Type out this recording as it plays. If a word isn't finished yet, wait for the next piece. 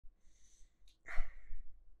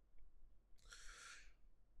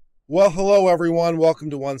Well, hello everyone. Welcome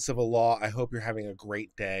to One Civil Law. I hope you're having a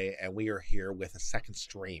great day, and we are here with a second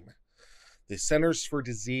stream. The Centers for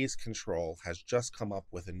Disease Control has just come up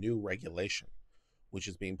with a new regulation, which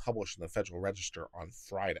is being published in the Federal Register on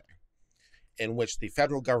Friday, in which the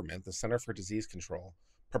federal government, the Center for Disease Control,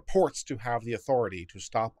 purports to have the authority to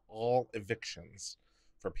stop all evictions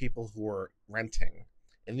for people who are renting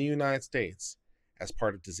in the United States as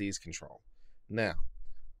part of disease control. Now,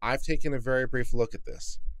 I've taken a very brief look at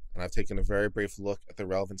this, and I've taken a very brief look at the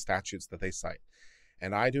relevant statutes that they cite.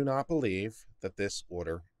 And I do not believe that this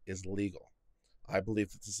order is legal. I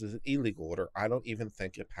believe that this is an illegal order. I don't even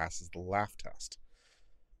think it passes the laugh test.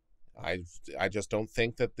 I just don't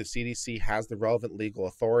think that the CDC has the relevant legal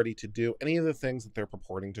authority to do any of the things that they're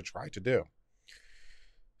purporting to try to do.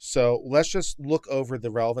 So let's just look over the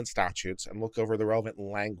relevant statutes and look over the relevant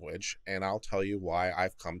language, and I'll tell you why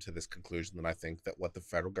I've come to this conclusion that I think that what the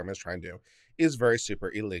federal government is trying to do is very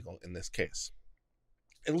super illegal in this case,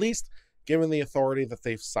 at least given the authority that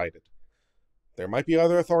they've cited. There might be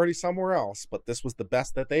other authority somewhere else, but this was the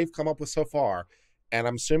best that they've come up with so far, and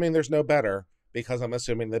I'm assuming there's no better because I'm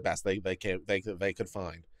assuming the best they could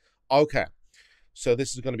find. Okay, so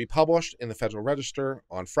this is going to be published in the Federal Register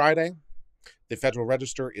on Friday. The Federal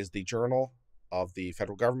Register is the journal of the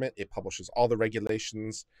federal government. It publishes all the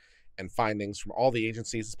regulations and findings from all the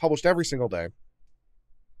agencies. It's published every single day.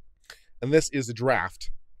 And this is a draft.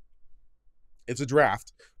 It's a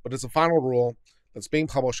draft, but it's a final rule that's being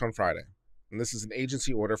published on Friday. And this is an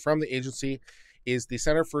agency order. From the agency is the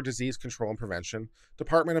Center for Disease Control and Prevention,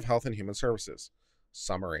 Department of Health and Human Services.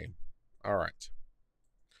 Summary. All right.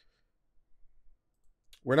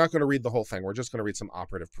 We're not going to read the whole thing. We're just going to read some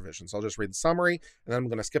operative provisions. I'll just read the summary, and then I'm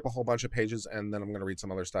going to skip a whole bunch of pages, and then I'm going to read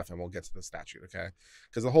some other stuff, and we'll get to the statute, okay?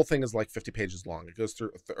 Because the whole thing is like 50 pages long. It goes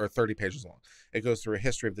through, or 30 pages long. It goes through a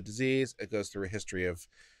history of the disease. It goes through a history of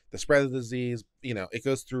the spread of the disease. You know, it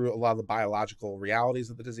goes through a lot of the biological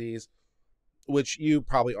realities of the disease, which you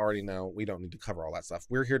probably already know. We don't need to cover all that stuff.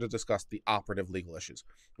 We're here to discuss the operative legal issues.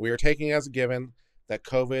 We are taking as a given that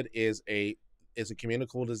COVID is a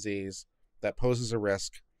communicable disease that poses a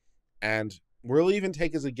risk, and we'll even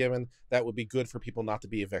take as a given that would be good for people not to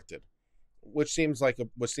be evicted, which seems like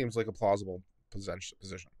a plausible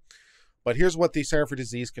position. But here's what the Center for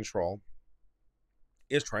Disease Control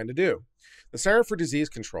is trying to do. The Center for Disease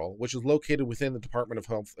Control, which is located within the Department of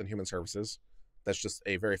Health and Human Services, that's just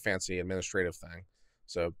a very fancy administrative thing.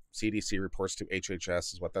 So CDC reports to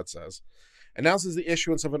HHS is what that says, announces the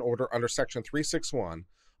issuance of an order under Section 361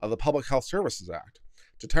 of the Public Health Services Act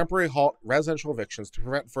to temporarily halt residential evictions to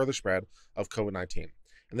prevent further spread of COVID-19.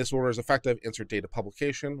 And this order is effective, insert date of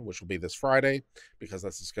publication, which will be this Friday, because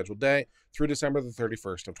that's the scheduled day, through December the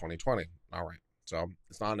 31st of 2020. All right, so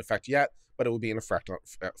it's not in effect yet, but it will be in effect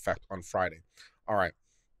on Friday. All right,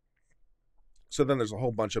 so then there's a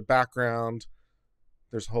whole bunch of background.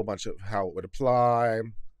 There's a whole bunch of how it would apply,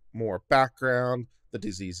 more background, the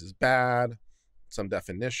disease is bad, some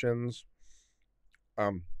definitions.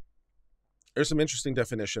 There's some interesting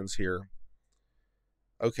definitions here.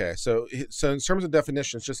 Okay, so in terms of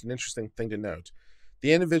definitions, just an interesting thing to note.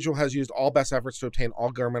 The individual has used all best efforts to obtain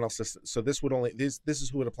all governmental assistance. So this is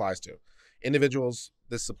who it applies to. Individuals,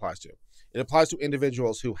 this applies to. It applies to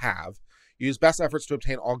individuals who have used best efforts to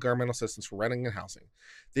obtain all governmental assistance for renting and housing.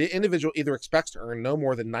 The individual either expects to earn no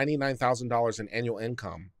more than $99,000 in annual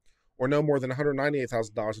income or no more than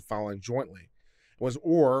 $198,000 if filing jointly,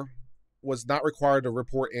 was not required to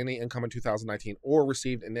report any income in 2019 or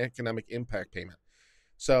received an economic impact payment.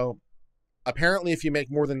 So apparently if you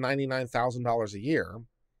make more than $99,000 a year,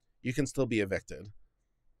 you can still be evicted.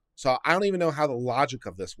 So I don't even know how the logic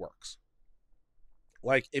of this works.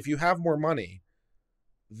 Like, if you have more money,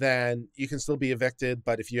 then you can still be evicted,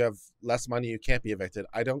 but if you have less money, you can't be evicted.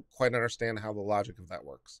 I don't quite understand how the logic of that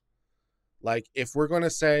works. Like, if we're going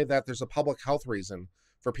to say that there's a public health reason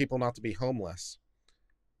for people not to be homeless,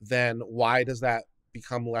 then why does that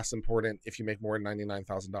become less important if you make more than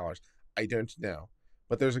 $99,000? I don't know.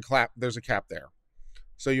 But there's a cap there.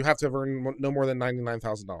 So you have to earn no more than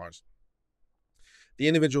 $99,000. The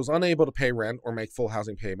individual is unable to pay rent or make full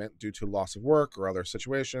housing payment due to loss of work or other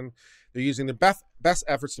situation. They're using the best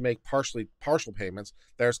efforts to make partial payments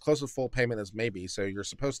that are as close to full payment as may be. So you're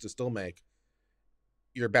supposed to still make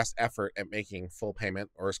your best effort at making full payment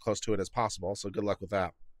or as close to it as possible. So good luck with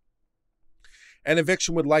that. An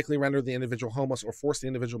eviction would likely render the individual homeless or force the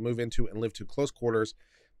individual to move into and live to close quarters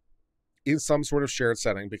in some sort of shared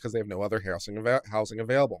setting because they have no other housing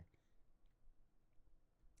available.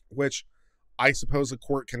 Which I suppose a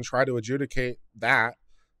court can try to adjudicate that.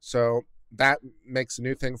 So that makes a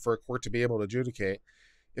new thing for a court to be able to adjudicate.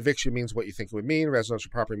 Eviction means what you think it would mean. Residential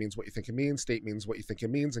property means what you think it means. State means what you think it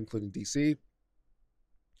means, including DC.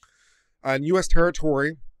 On U.S.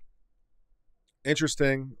 territory,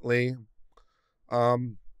 interestingly,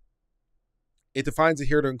 it defines it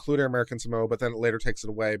here to include American Samoa, but then it later takes it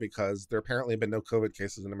away because there apparently have been no COVID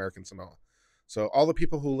cases in American Samoa. So all the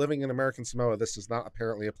people who are living in American Samoa, this does not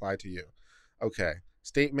apparently apply to you. Okay.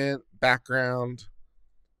 Statement, background,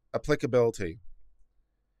 applicability.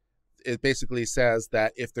 It basically says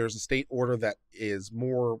that if there's a state order that is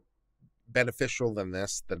more beneficial than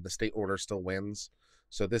this, then the state order still wins.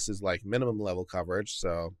 So this is like minimum level coverage.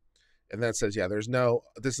 So, and then it says, yeah,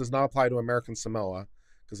 this does not apply to American Samoa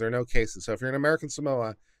because there are no cases. So if you're in American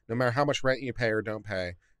Samoa, no matter how much rent you pay or don't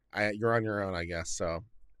pay, you're on your own, I guess. So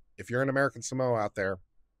if you're in American Samoa out there,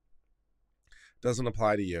 it doesn't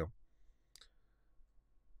apply to you.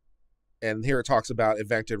 And here it talks about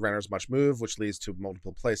evicted renters must move, which leads to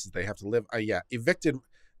multiple places they have to live. Yeah, evicted,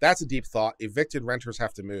 that's a deep thought. Evicted renters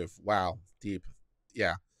have to move. Wow, deep.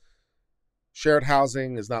 Yeah. Shared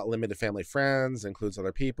housing is not limited to family friends, includes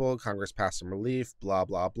other people. Congress passed some relief, blah,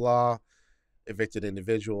 blah, blah. Evicted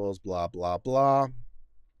individuals, blah, blah, blah.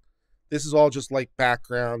 This is all just like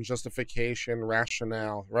background, justification,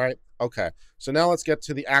 rationale, right? Okay, so now let's get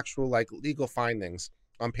to the actual like legal findings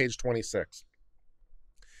on page 26.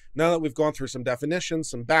 Now that we've gone through some definitions,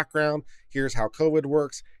 some background, here's how COVID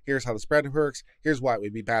works, here's how the spread works, here's why it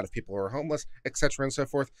would be bad if people are homeless, etc. and so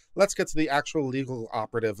forth. Let's get to the actual legal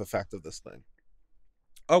operative effect of this thing.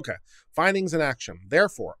 Okay, findings in action.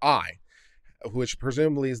 Therefore, I, which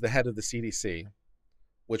presumably is the head of the CDC,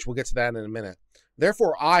 which we'll get to that in a minute.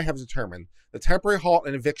 Therefore, I have determined the temporary halt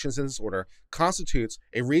and evictions in this order constitutes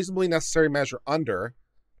a reasonably necessary measure under,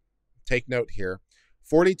 take note here,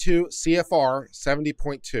 42 CFR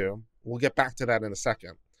 70.2. We'll get back to that in a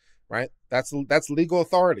second, right? That's legal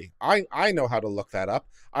authority. I know how to look that up.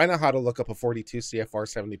 I know how to look up a 42 CFR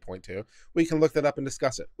 70.2. We can look that up and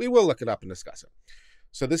discuss it. We will look it up and discuss it.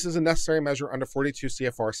 So this is a necessary measure under 42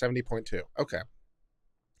 CFR 70.2. Okay.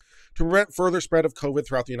 To prevent further spread of COVID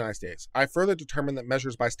throughout the United States, I further determine that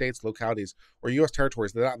measures by states, localities, or U.S.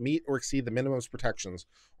 territories that do not meet or exceed the minimum protections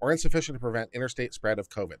are insufficient to prevent interstate spread of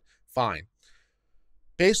COVID. Fine.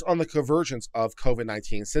 Based on the convergence of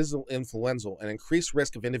COVID-19, seasonal influenza, and increased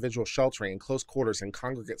risk of individual sheltering in close quarters and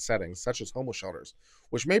congregate settings, such as homeless shelters,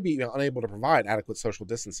 which may be unable to provide adequate social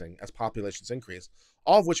distancing as populations increase,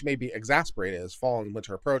 all of which may be exacerbated as fall and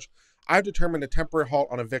winter approach, I've determined a temporary halt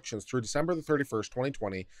on evictions through December the 31st,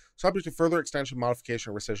 2020, subject to further extension,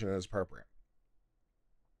 modification, or rescission as appropriate.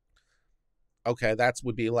 Okay, that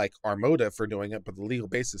would be like our motive for doing it, but the legal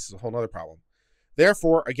basis is a whole other problem.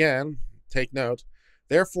 Therefore, again, take note,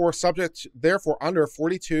 Therefore, under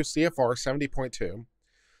 42 CFR 70.2,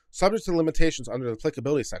 subject to limitations under the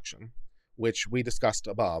applicability section, which we discussed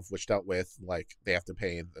above, which dealt with, like, they have to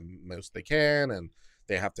pay the most they can, and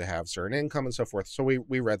they have to have certain income and so forth. So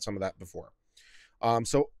we read some of that before.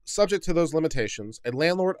 So subject to those limitations, a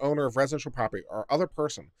landlord, owner of residential property, or other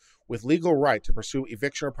person with legal right to pursue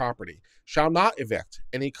eviction of property shall not evict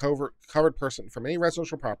any covered person from any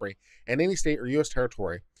residential property in any state or U.S.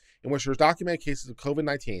 territory in which there's documented cases of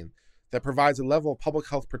COVID-19 that provides a level of public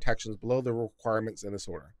health protections below the requirements in this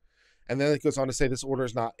order. And then it goes on to say this order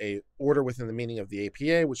is not a order within the meaning of the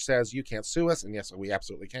APA, which says you can't sue us, and yes, we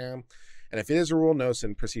absolutely can. And if it is a rule, notice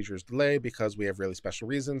and procedure is delayed because we have really special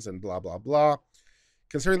reasons and blah, blah, blah.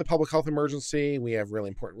 Considering the public health emergency, we have really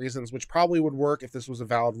important reasons, which probably would work if this was a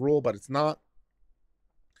valid rule, but it's not.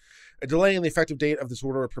 A delay in the effective date of this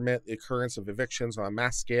order would permit the occurrence of evictions on a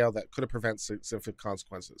mass scale that could have prevented significant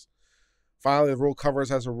consequences. Finally, the rule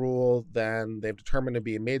covers as a rule, then they've determined to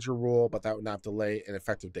be a major rule, but that would not delay an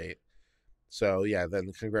effective date. So, yeah, then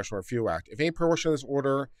the Congressional Review Act. If any portion of this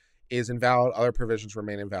order is invalid, other provisions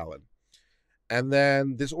remain invalid. And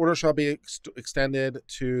then this order shall be extended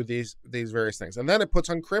to these various things. And then it puts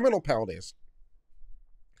on criminal penalties.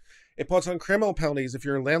 It puts on criminal penalties if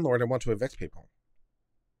you're a landlord and want to evict people.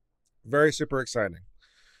 Very super exciting.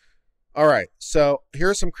 All right, so here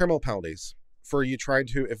are some criminal penalties for you trying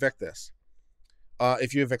to evict this.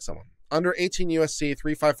 If you evict someone. Under 18 U.S.C.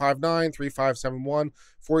 3559, 3571,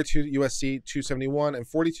 42 U.S.C. 271, and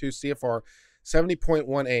 42 CFR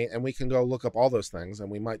 70.18, and we can go look up all those things,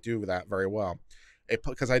 and we might do that very well.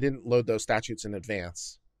 Because I didn't load those statutes in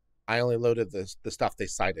advance. I only loaded the stuff they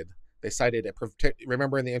cited. They cited,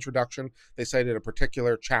 remember in the introduction, they cited a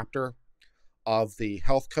particular chapter of the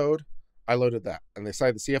health code. I loaded that. And they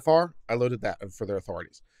cited the CFR. I loaded that for their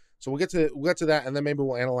authorities. So we'll get to that, and then maybe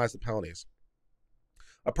we'll analyze the penalties.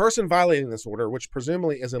 A person violating this order, which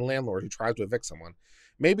presumably is a landlord who tries to evict someone,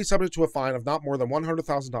 may be subject to a fine of not more than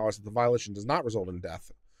 $100,000 if the violation does not result in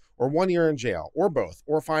death, or 1 year in jail, or both,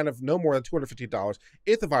 or a fine of no more than $250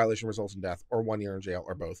 if the violation results in death, or 1 year in jail,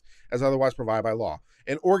 or both, as otherwise provided by law.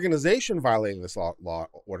 An organization violating this law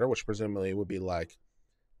order, which presumably would be like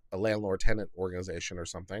a landlord-tenant organization or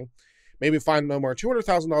something, may be fined no more than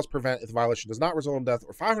 $200,000 per event if the violation does not result in death,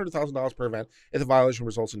 or $500,000 per event if the violation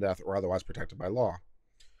results in death or otherwise protected by law.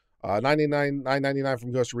 $9.99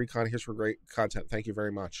 from Ghost Recon. Here's for great content. Thank you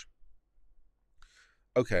very much.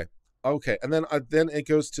 Okay, and then it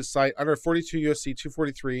goes to cite under 42 U.S.C.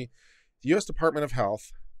 243, the U.S. Department of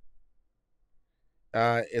Health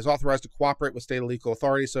is authorized to cooperate with state and local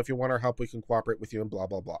authorities. So if you want our help, we can cooperate with you and blah,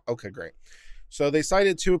 blah, blah. Okay, great. So they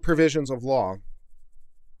cited 2 provisions of law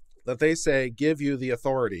that they say give you the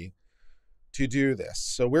authority to do this.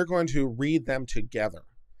 So we're going to read them together.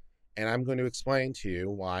 And I'm going to explain to you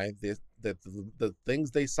why the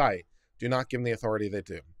things they cite do not give them the authority they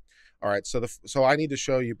do. All right, so I need to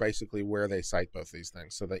show you basically where they cite both these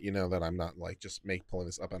things so that you know that I'm not like just pulling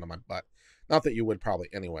this up out of my butt. Not that you would probably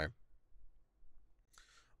anyway.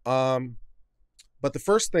 But the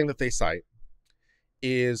first thing that they cite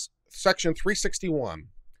is Section 361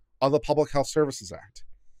 of the Public Health Services Act.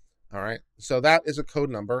 All right, so that is a code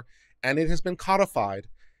number, and it has been codified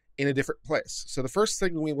in a different place. So the first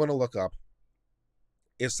thing we want to look up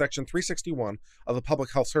is Section 361 of the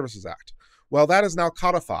Public Health Services Act. Well, that is now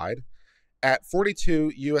codified at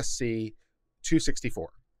 42 U.S.C. 264,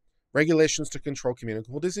 Regulations to Control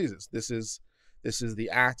Communicable Diseases. This is the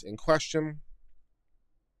act in question.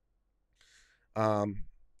 I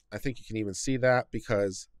think you can even see that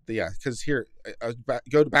because here,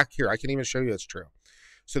 go back here. I can even show you it's true.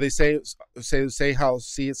 So they say how,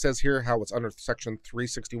 see, it says here how it's under Section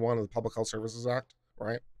 361 of the Public Health Services Act,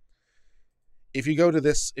 right? If you go to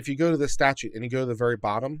this statute and you go to the very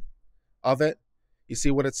bottom of it, you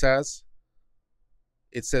see what it says?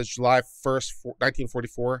 It says July 1st,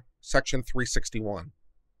 1944, Section 361.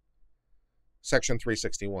 Section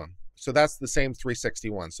 361. So that's the same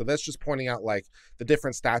 361. So that's just pointing out like the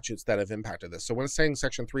different statutes that have impacted this. So when it's saying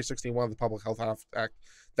Section 361 of the Public Health Act,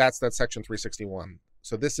 that's Section 361.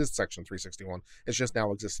 So this is Section 361. It's just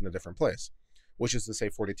now exists in a different place, which is to say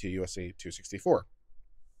 42 U.S.C. 264,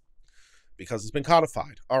 because it's been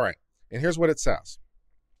codified. All right, and here's what it says.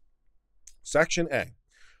 Section A,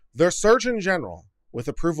 the Surgeon General, with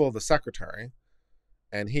approval of the Secretary,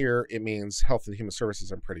 and here it means Health and Human Services,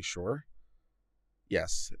 I'm pretty sure.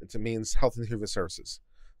 Yes, it means Health and Human Services.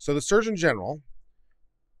 So the Surgeon General,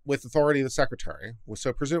 with authority of the Secretary,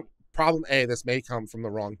 so presume problem A, this may come from the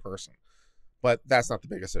wrong person, but that's not the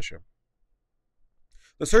biggest issue.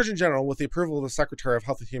 The Surgeon General, with the approval of the Secretary of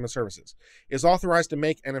Health and Human Services, is authorized to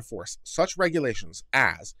make and enforce such regulations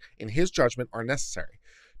as, in his judgment, are necessary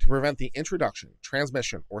to prevent the introduction,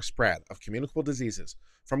 transmission, or spread of communicable diseases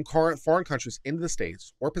from foreign countries into the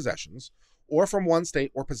states or possessions, or from one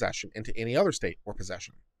state or possession into any other state or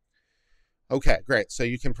possession. Okay, great. So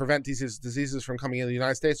you can prevent diseases from coming into the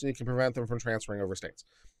United States, and you can prevent them from transferring over states.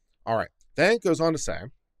 All right. Then it goes on to say,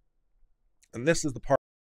 and this is the part,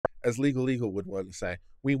 as legal would want to say,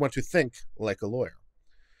 we want to think like a lawyer.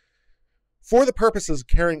 For the purposes of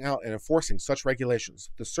carrying out and enforcing such regulations,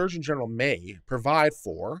 the Surgeon General may provide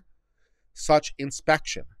for such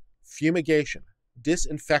inspection, fumigation,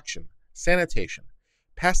 disinfection, sanitation,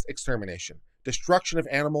 pest extermination, destruction of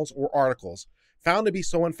animals or articles found to be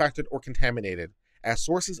so infected or contaminated as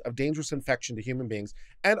sources of dangerous infection to human beings,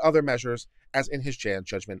 and other measures as in his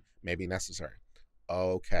judgment may be necessary.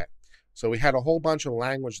 Okay. So we had a whole bunch of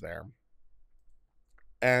language there,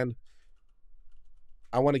 and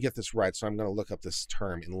I want to get this right, so I'm going to look up this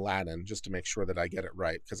term in Latin just to make sure that I get it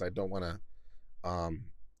right, because I don't want to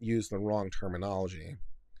use the wrong terminology.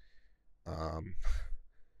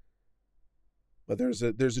 But there's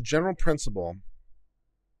a general principle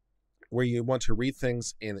where you want to read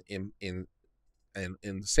things in the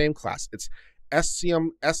same class. It's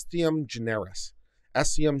estium generis.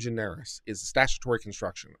 Estium generis is a statutory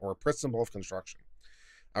construction or a principle of construction.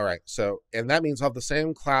 All right, so, and that means of the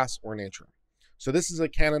same class or nature. So this is a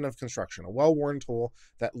canon of construction, a well-worn tool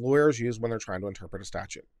that lawyers use when they're trying to interpret a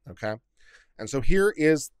statute, okay? And so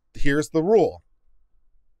here's the rule.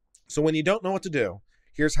 So when you don't know what to do,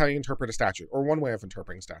 here's how you interpret a statute, or one way of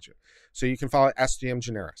interpreting a statute. So you can follow estium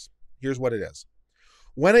generis. Here's what it is.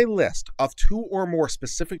 When a list of 2 or more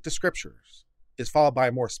specific descriptors is followed by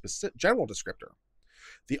a more specific general descriptor,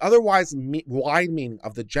 the otherwise wide meaning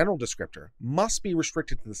of the general descriptor must be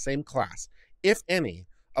restricted to the same class, if any,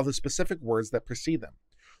 of the specific words that precede them.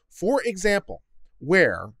 For example,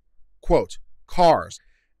 where, quote, cars,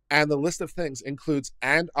 and the list of things includes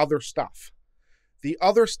and other stuff, the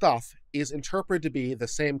other stuff is interpreted to be the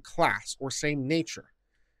same class or same nature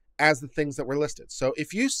as the things that were listed. So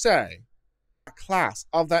if you say a class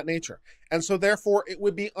of that nature, and so therefore it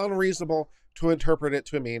would be unreasonable to interpret it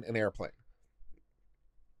to mean an airplane,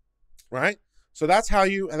 right? So that's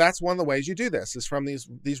one of the ways you do this, is from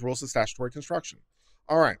these rules of statutory construction.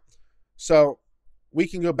 All right, so we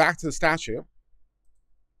can go back to the statute,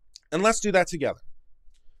 and let's do that together.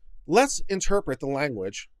 Let's interpret the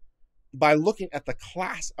language by looking at the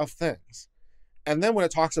class of things. And then when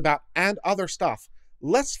it talks about and other stuff,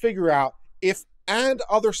 let's figure out if and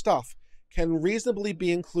other stuff can reasonably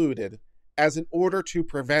be included as in order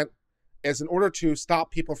to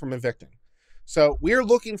stop people from evicting. So we're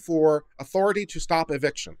looking for authority to stop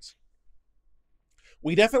evictions.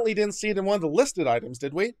 We definitely didn't see it in one of the listed items,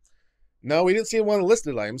 did we? No, we didn't see it in one of the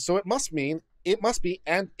listed items, so it must be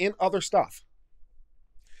and in other stuff.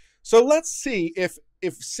 So let's see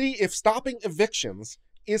if stopping evictions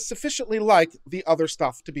is sufficiently like the other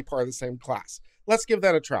stuff to be part of the same class. Let's give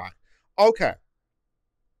that a try. Okay.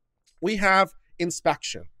 We have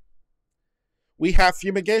inspection. We have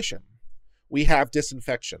fumigation. We have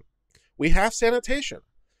disinfection. We have sanitation.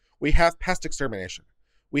 We have pest extermination.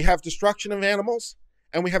 We have destruction of animals,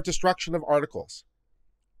 and we have destruction of articles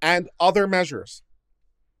and other measures.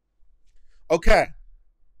 Okay.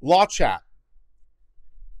 Law chat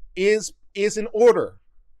is in order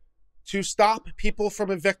to stop people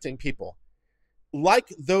from evicting people, like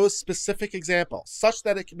those specific examples, such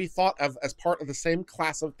that it can be thought of as part of the same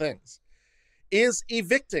class of things, is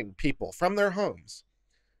evicting people from their homes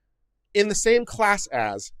in the same class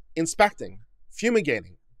as inspecting,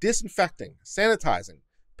 fumigating, disinfecting, sanitizing,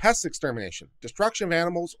 pest extermination, destruction of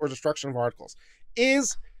animals, or destruction of articles.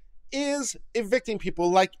 Is evicting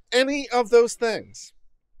people like any of those things?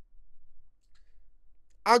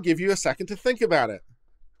 I'll give you a second to think about it.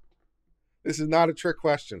 This is not a trick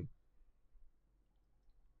question.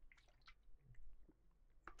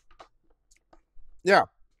 Yeah.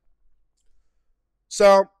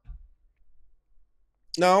 So,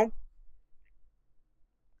 no.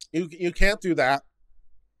 You can't do that.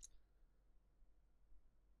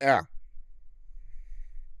 Yeah.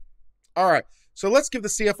 All right. So let's give the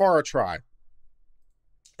CFR a try.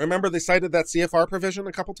 Remember they cited that CFR provision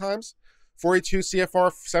a couple times? 42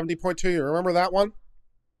 CFR 70.2. You remember that one?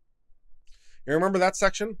 You remember that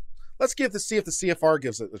section? Let's see if the CFR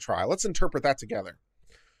gives it a try. Let's interpret that together.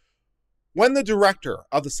 When the director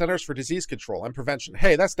of the Centers for Disease Control and Prevention,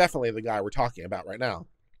 hey, that's definitely the guy we're talking about right now.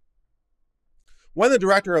 When the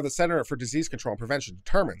director of the Center for Disease Control and Prevention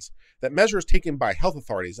determines that measures taken by health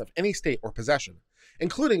authorities of any state or possession,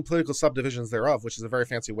 including political subdivisions thereof, which is a very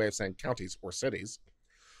fancy way of saying counties or cities,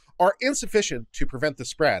 are insufficient to prevent the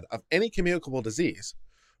spread of any communicable disease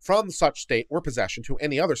from such state or possession to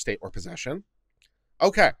any other state or possession.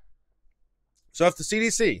 Okay. So if the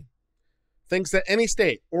CDC thinks that any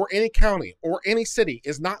state or any county or any city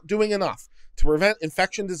is not doing enough to prevent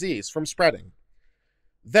infection disease from spreading,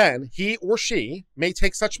 then he or she may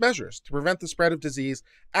take such measures to prevent the spread of disease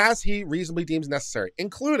as he reasonably deems necessary,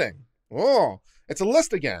 including, it's a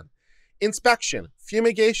list again, inspection,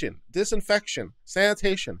 fumigation, disinfection,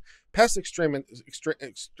 sanitation, pest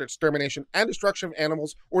extermination, and destruction of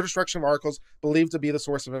animals or destruction of articles believed to be the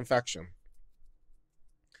source of infection.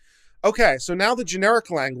 Okay, so now the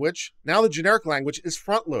generic language is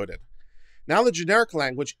front-loaded. Now the generic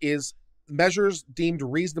language is measures deemed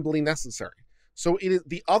reasonably necessary. So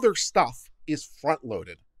the other stuff is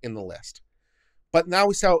front-loaded in the list. But now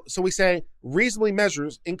we say reasonably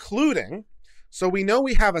measures, including, so we know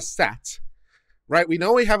we have a set, right? We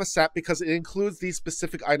know we have a set because it includes these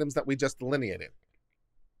specific items that we just delineated,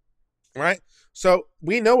 right? So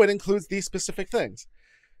we know it includes these specific things.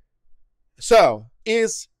 So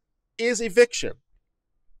is eviction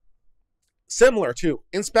similar to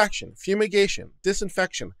inspection, fumigation,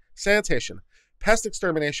 disinfection, sanitation, pest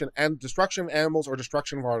extermination, and destruction of animals or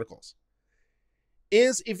destruction of articles?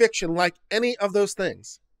 Is eviction like any of those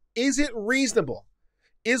things? Is it reasonable?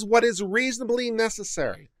 Is what is reasonably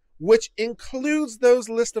necessary, which includes those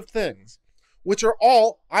list of things, which are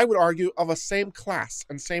all, I would argue, of a same class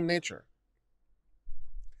and same nature?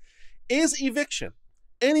 Is eviction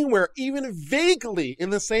anywhere even vaguely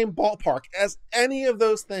in the same ballpark as any of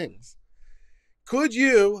those things? Could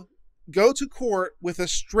you go to court with a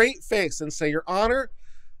straight face and say, Your Honor,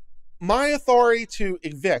 my authority to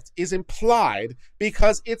evict is implied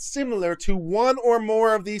because it's similar to one or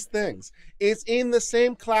more of these things. It's in the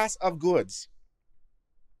same class of goods.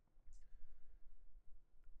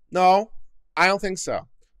 No, I don't think so.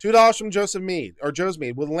 $2 from Joe's Mead.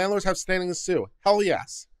 Will the landlords have standing to sue? Hell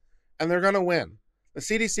yes. And they're going to win. The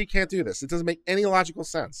CDC can't do this. It doesn't make any logical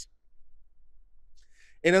sense.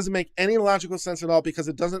 It doesn't make any logical sense at all because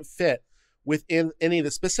it doesn't fit within any of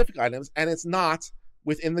the specific items, and it's not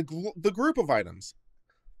within the group of items.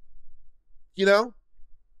 You know?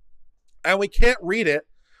 And we can't read it.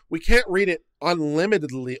 We can't read it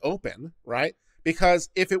unlimitedly open, right? Because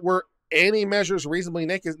if it were any measures reasonably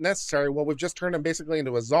necessary, well, we've just turned him basically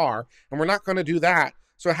into a czar, and we're not going to do that.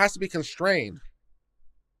 So it has to be constrained.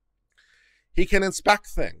 He can inspect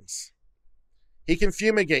things. He can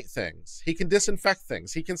fumigate things. He can disinfect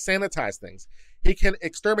things. He can sanitize things. He can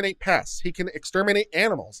exterminate pests. He can exterminate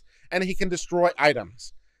animals. And he can destroy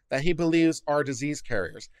items that he believes are disease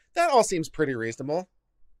carriers. That all seems pretty reasonable.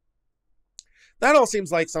 That all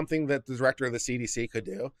seems like something that the director of the CDC could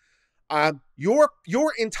do.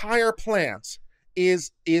 Your entire plant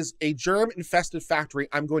is a germ-infested factory.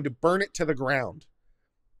 I'm going to burn it to the ground.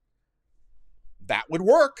 That would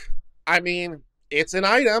work. I mean, it's an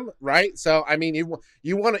item, right? So, I mean,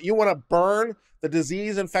 you want to burn the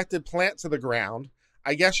disease-infected plant to the ground.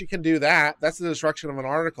 I guess you can do that. That's the destruction of an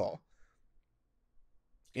article.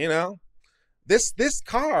 You know, this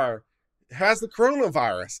car has the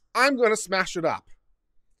coronavirus. I'm going to smash it up.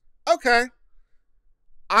 Okay.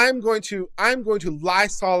 I'm going to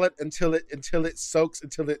Lysol it until it soaks,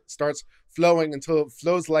 until it starts flowing, until it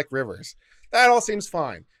flows like rivers. That all seems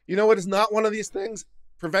fine. You know what is not one of these things?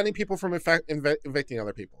 Preventing people from infecting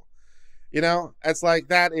other people. You know, it's like,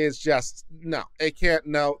 that is just, no, it can't,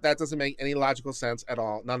 no, that doesn't make any logical sense at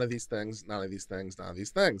all. None of these things, none of these things, none of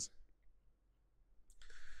these things.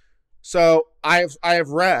 So I have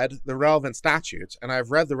read the relevant statutes, and I've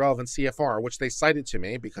read the relevant CFR, which they cited to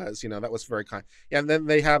me because, you know, that was very kind. Yeah, and then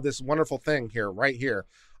they have this wonderful thing here, right here,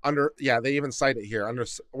 under, yeah, they even cite it here,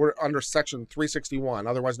 under section 361,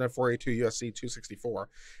 otherwise known 482 USC 264,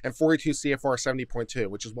 and 482 CFR 70.2,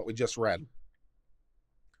 which is what we just read.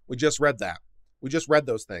 We just read that. We just read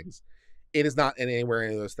those things. It is not in anywhere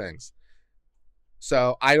any of those things.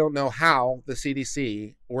 So I don't know how the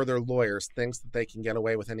CDC or their lawyers thinks that they can get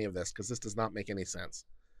away with any of this, because this does not make any sense.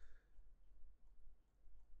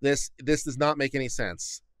 This does not make any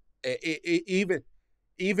sense.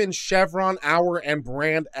 Even Chevron, Hour, and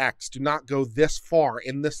Brand X do not go this far,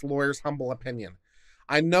 in this lawyer's humble opinion.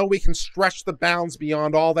 I know we can stretch the bounds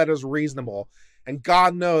beyond all that is reasonable, and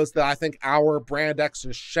God knows that I think Hour, Brand X,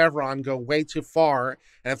 and Chevron go way too far.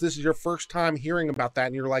 And if this is your first time hearing about that,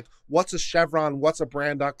 and you're like, what's a Chevron, what's a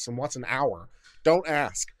Brand X, and what's an Hour? Don't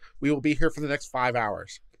ask. We will be here for the next 5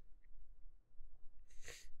 hours.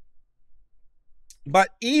 But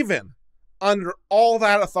even under all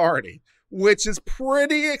that authority, which is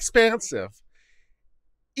pretty expansive,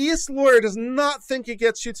 East lawyer does not think it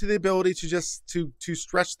gets you to the ability to just to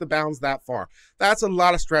stretch the bounds that far. That's a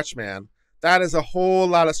lot of stretch, man. That is a whole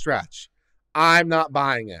lot of stretch. I'm not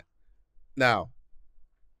buying it. No.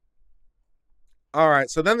 All right.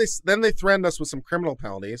 So then they threatened us with some criminal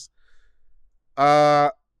penalties. So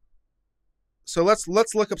let's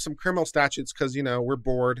look up some criminal statutes, because, you know, we're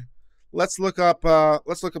bored. Let's look up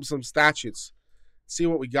some statutes. See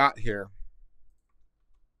what we got here.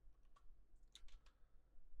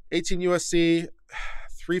 18 USC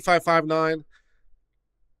 3559.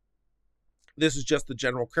 This is just the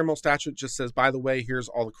general criminal statute. Just says, by the way, here's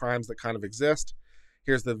all the crimes that kind of exist.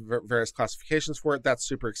 Here's the various classifications for it. That's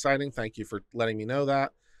super exciting. Thank you for letting me know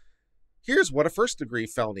that. Here's what a first-degree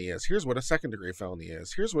felony is. Here's what a second-degree felony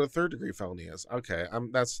is. Here's what a third-degree felony is. Okay,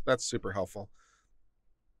 that's super helpful.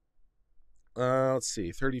 Let's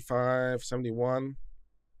see, 3571.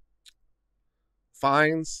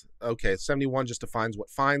 Fines. Okay, 71 just defines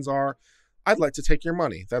what fines are. I'd like to take your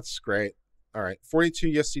money. That's great. All right, 42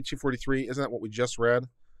 USC 243. Isn't that what we just read?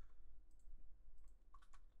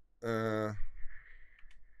 Grant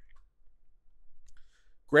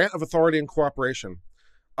of authority and cooperation.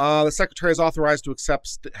 The Secretary is authorized to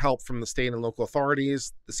accept help from the state and local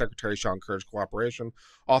authorities. The Secretary shall encourage cooperation,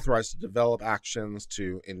 authorized to develop actions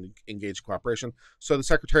to engage cooperation. So the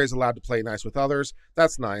Secretary is allowed to play nice with others.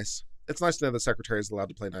 That's nice. It's nice to know the Secretary is allowed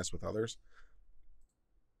to play nice with others.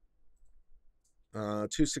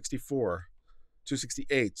 264.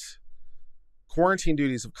 268. Quarantine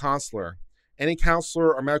duties of counselor. Any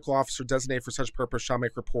counselor or medical officer designated for such purpose shall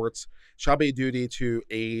make reports, shall be a duty to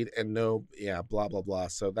aid and no, yeah, blah, blah, blah.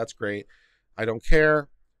 So that's great. I don't care.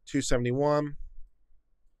 271.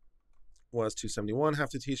 What does 271 have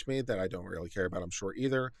to teach me that I don't really care about, I'm sure,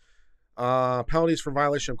 either? Penalties for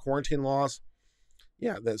violation of quarantine laws.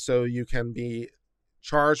 Yeah, so you can be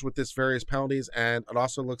charged with this various penalties, and it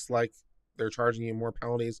also looks like they're charging you more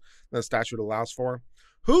penalties than the statute allows for.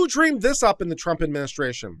 Who dreamed this up in the Trump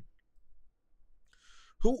administration?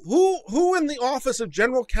 Who in the office of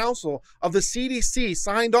general counsel of the CDC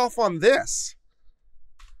signed off on this?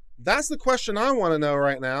 That's the question I want to know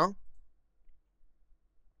right now.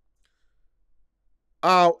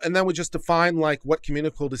 And then we just define like what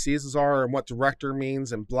communicable diseases are and what director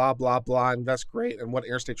means and blah, blah, blah. And that's great. And what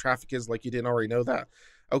interstate traffic is, like you didn't already know that.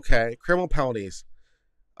 Okay. Criminal penalties.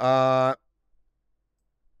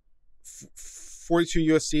 42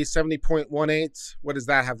 USC 70.18. What does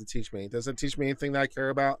that have to teach me? Does it teach me anything that I care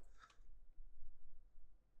about?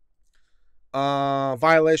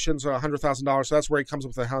 Violations are $100,000. So that's where he comes up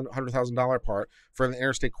with the $100,000 part for the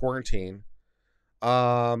interstate quarantine.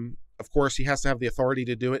 Of course, he has to have the authority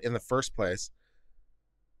to do it in the first place,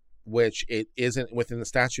 which it isn't within the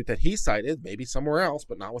statute that he cited, maybe somewhere else,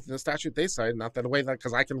 but not within the statute they cited. Not that way,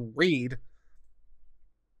 because I can read.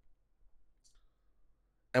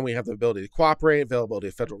 And we have the ability to cooperate, availability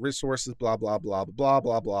of federal resources, blah, blah, blah, blah,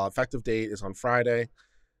 blah, blah. Effective date is on Friday,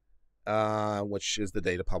 which is the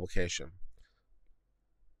date of publication.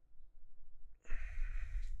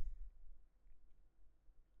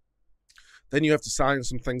 Then you have to sign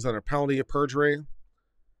some things under penalty of perjury.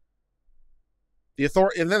 The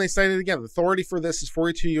authority, and then they cite it again. The authority for this is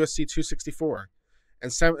 42 USC 264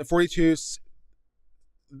 and 42.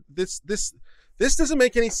 This doesn't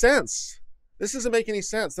make any sense. This doesn't make any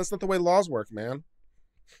sense. That's not the way laws work, man.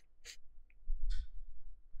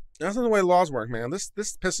 That's not the way laws work, man. This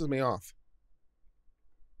pisses me off.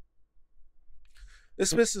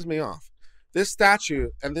 This pisses me off. This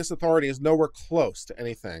statute and this authority is nowhere close to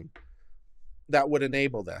anything that would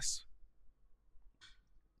enable this.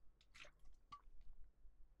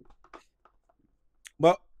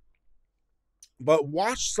 But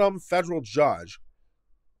watch some federal judge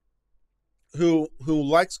who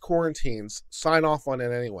likes quarantines sign off on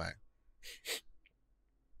it anyway.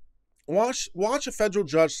 Watch a federal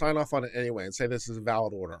judge sign off on it anyway and say this is a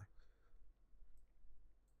valid order.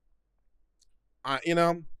 You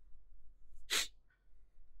know,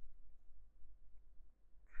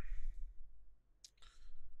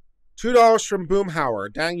 $2 from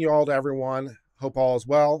Boomhauer. Dang you all to everyone. Hope all is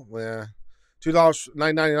well. $2,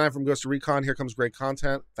 $9.99 from Ghost of Recon. Here comes great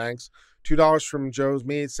content. Thanks. $2 from Joe's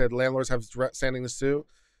Meat. Said landlords have standing to sue.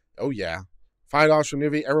 Oh, yeah. $5 from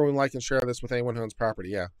Nuvi. Everyone like and share this with anyone who owns property.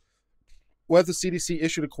 Yeah. What if the CDC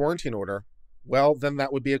issued a quarantine order? Well, then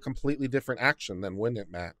that would be a completely different action then, wouldn't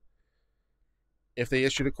it, Matt? If they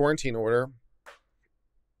issued a quarantine order,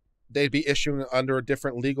 they'd be issuing it under a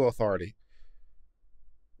different legal authority.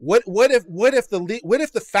 What if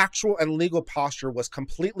the factual and legal posture was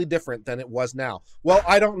completely different than it was now? Well,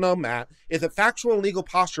 I don't know, Matt. If the factual and legal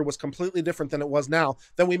posture was completely different than it was now,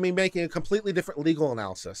 then we'd be making a completely different legal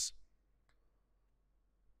analysis.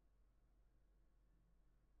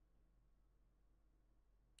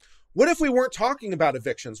 What if we weren't talking about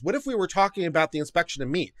evictions? What if we were talking about the inspection of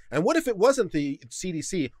meat? And what if it wasn't the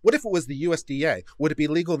CDC? What if it was the USDA? Would it be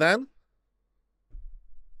legal then?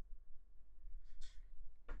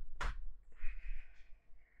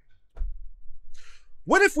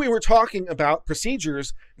 What if we were talking about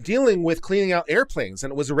procedures dealing with cleaning out airplanes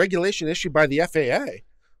and it was a regulation issued by the FAA?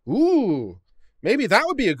 Ooh, maybe that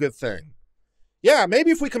would be a good thing. Yeah,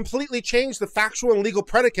 maybe if we completely changed the factual and legal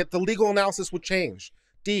predicate, the legal analysis would change.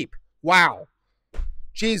 Deep. Wow.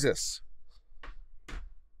 Jesus.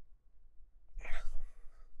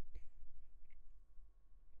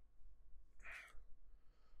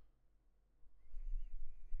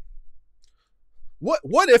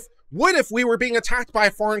 What if we were being attacked by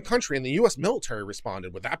a foreign country and the U.S. military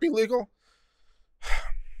responded? Would that be legal?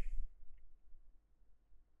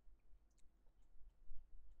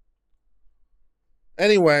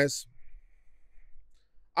 Anyways,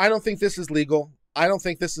 I don't think this is legal. I don't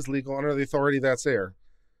think this is legal under the authority that's there.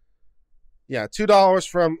 Yeah, $2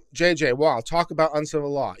 from JJ. Wow, talk about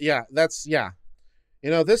uncivil law. Yeah, yeah. You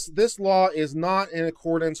know, this law is not in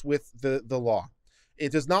accordance with the law.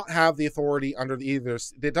 It does not have the authority under either.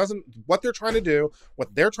 It doesn't. What they're trying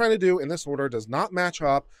to do in this order does not match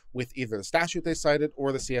up with either the statute they cited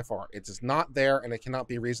or the CFR. It is not there, and it cannot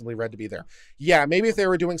be reasonably read to be there. Yeah, maybe if they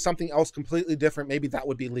were doing something else completely different, maybe that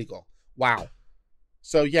would be legal. Wow.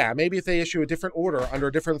 So yeah, maybe if they issue a different order under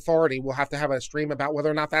a different authority, we'll have to have a stream about whether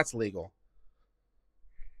or not that's legal.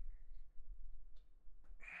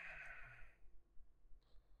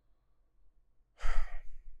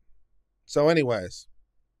 So anyways,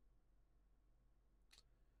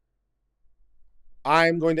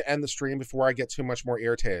 I'm going to end the stream before I get too much more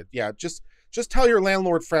irritated. Yeah, just tell your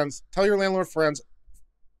landlord friends,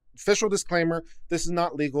 official disclaimer, this is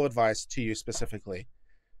not legal advice to you specifically.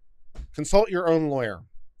 Consult your own lawyer.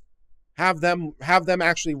 Have them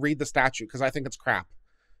actually read the statute, because I think it's crap.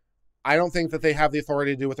 I don't think that they have the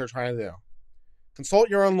authority to do what they're trying to do. Consult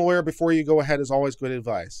your own lawyer before you go ahead is always good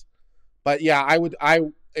advice. But yeah,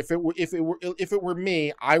 if it were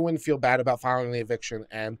me, I wouldn't feel bad about filing the eviction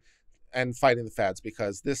and fighting the feds,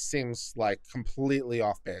 because this seems like completely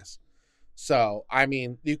off base. So, I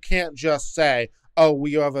mean, you can't just say, "Oh,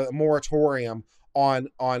 we have a moratorium on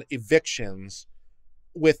evictions"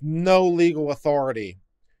 with no legal authority.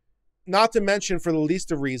 Not to mention, for the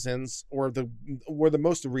least of reasons, or the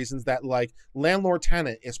most of reasons, that like landlord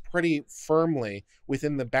tenant is pretty firmly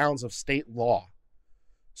within the bounds of state law.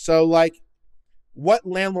 So like what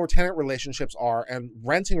landlord tenant relationships are and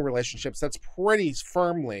renting relationships, that's pretty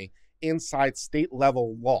firmly inside state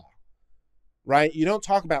level law, right? You don't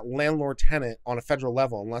talk about landlord tenant on a federal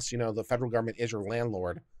level unless the federal government is your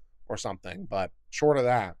landlord or something. But short of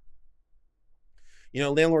that,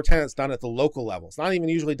 landlord tenant's done at the local level. It's not even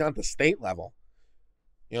usually done at the state level.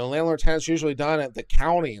 Landlord tenant's usually done at the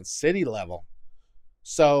county and city level.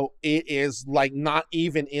 So it is like not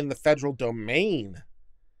even in the federal domain,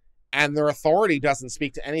 and their authority doesn't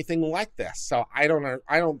speak to anything like this. So I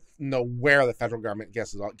don't know where the federal government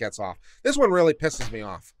gets off. This one really pisses me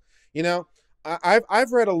off.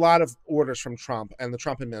 I've read a lot of orders from Trump and the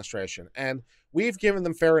Trump administration, and we've given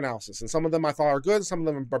them fair analysis. And some of them I thought are good, some of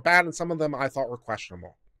them are bad, and some of them I thought were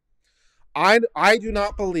questionable. I do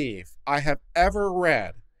not believe I have ever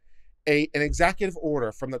read an executive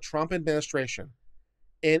order from the Trump administration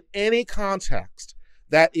in any context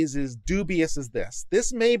that is as dubious as this.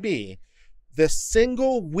 This may be the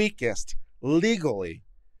single weakest legally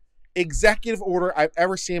executive order I've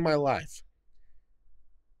ever seen in my life.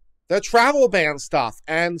 The travel ban stuff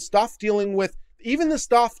and stuff dealing with, even the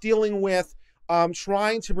stuff dealing with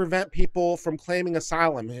trying to prevent people from claiming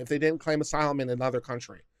asylum if they didn't claim asylum in another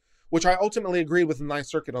country, which I ultimately agreed with the Ninth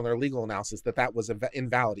Circuit on their legal analysis that was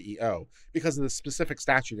invalid EO because of the specific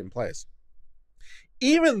statute in place.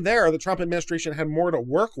 Even there, the Trump administration had more to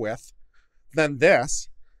work with than this.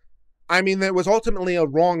 I mean, it was ultimately a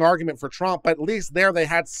wrong argument for Trump, but at least there they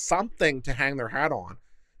had something to hang their hat on.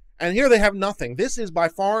 And here they have nothing. This is by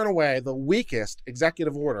far and away the weakest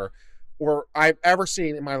executive order I've ever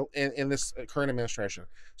seen in this current administration.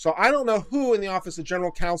 So I don't know who in the Office of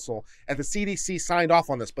General Counsel at the CDC signed off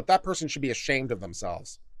on this, but that person should be ashamed of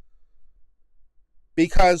themselves.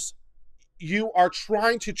 Because you are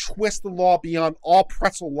trying to twist the law beyond all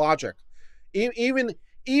pretzel logic. Even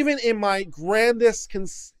in my grandest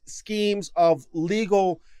schemes of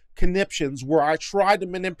legal conniptions, where I tried to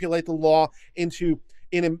manipulate the law into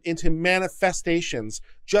manifestations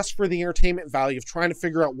just for the entertainment value of trying to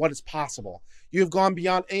figure out what is possible, you have gone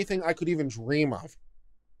beyond anything I could even dream of.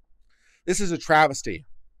 This is a travesty.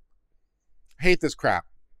 I hate this crap.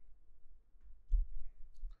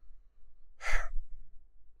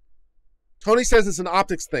 Tony says it's an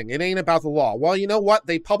optics thing. It ain't about the law. Well, you know what?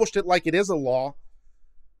 They published it like it is a law.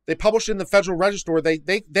 They published it in the Federal Register.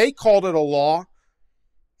 They called it a law.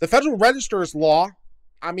 The Federal Register is law.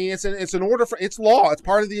 I mean, it's an order for, it's law. It's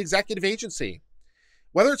part of the executive agency.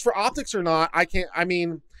 Whether it's for optics or not,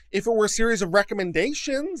 if it were a series of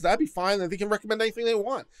recommendations, that'd be fine. They can recommend anything they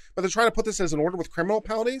want. But they're trying to put this as an order with criminal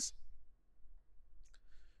penalties.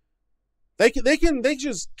 They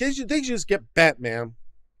just get bent, man.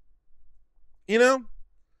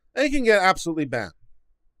 They can get absolutely bent.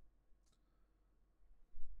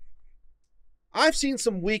 I've seen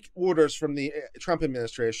some weak orders from the Trump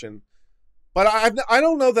administration, but I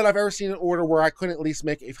don't know that I've ever seen an order where I couldn't at least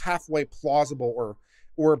make a halfway plausible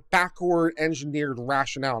or backward engineered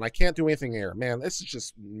rationale. And I can't do anything here. Man, this is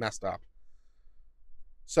just messed up.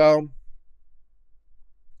 So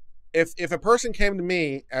if a person came to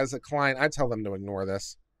me as a client, I'd tell them to ignore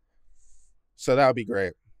this. So that would be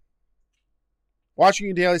great.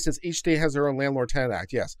 Washington Daily says each state has their own Landlord-Tenant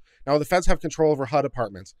Act. Yes. Now, the feds have control over HUD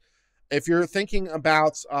apartments. If you're thinking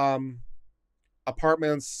about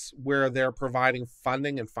apartments where they're providing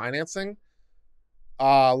funding and financing,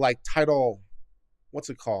 like Title, what's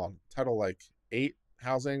it called? Title like 8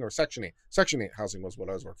 housing or Section 8. Section 8 housing was what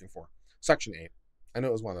I was working for. Section 8. I know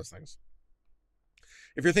it was one of those things.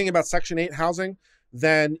 If you're thinking about Section 8 housing,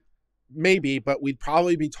 then maybe, but we'd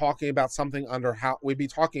probably be talking about something we'd be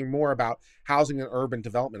talking more about Housing and Urban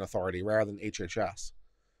Development Authority rather than HHS.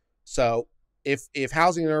 So if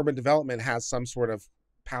Housing and Urban Development has some sort of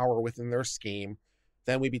power within their scheme,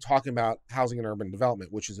 then we'd be talking about Housing and Urban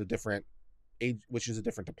Development, which is a different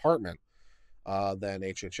department than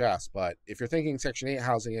HHS. But if you're thinking Section 8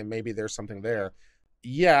 housing and maybe there's something there,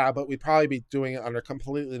 yeah, but we'd probably be doing it under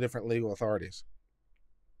completely different legal authorities.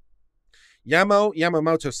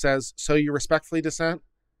 Yamamoto says, so you respectfully dissent?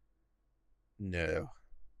 No.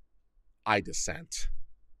 I dissent.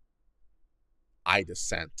 I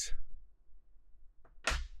dissent.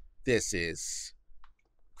 This is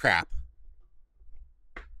crap.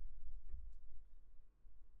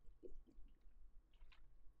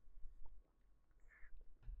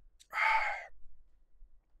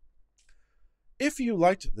 If you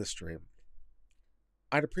liked this stream,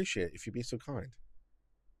 I'd appreciate it if you'd be so kind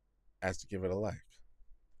as to give it a like.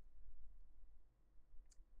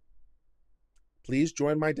 Please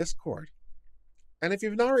join my Discord. And if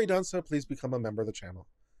you've not already done so, please become a member of the channel.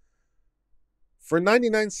 For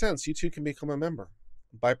 99 cents, you too can become a member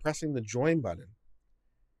by pressing the join button.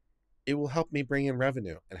 It will help me bring in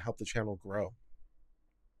revenue and help the channel grow.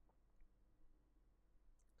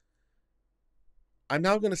 I'm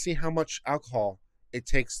now going to see how much alcohol it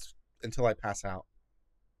takes until I pass out.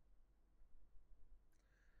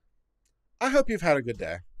 I hope you've had a good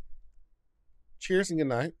day. Cheers and good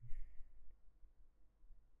night.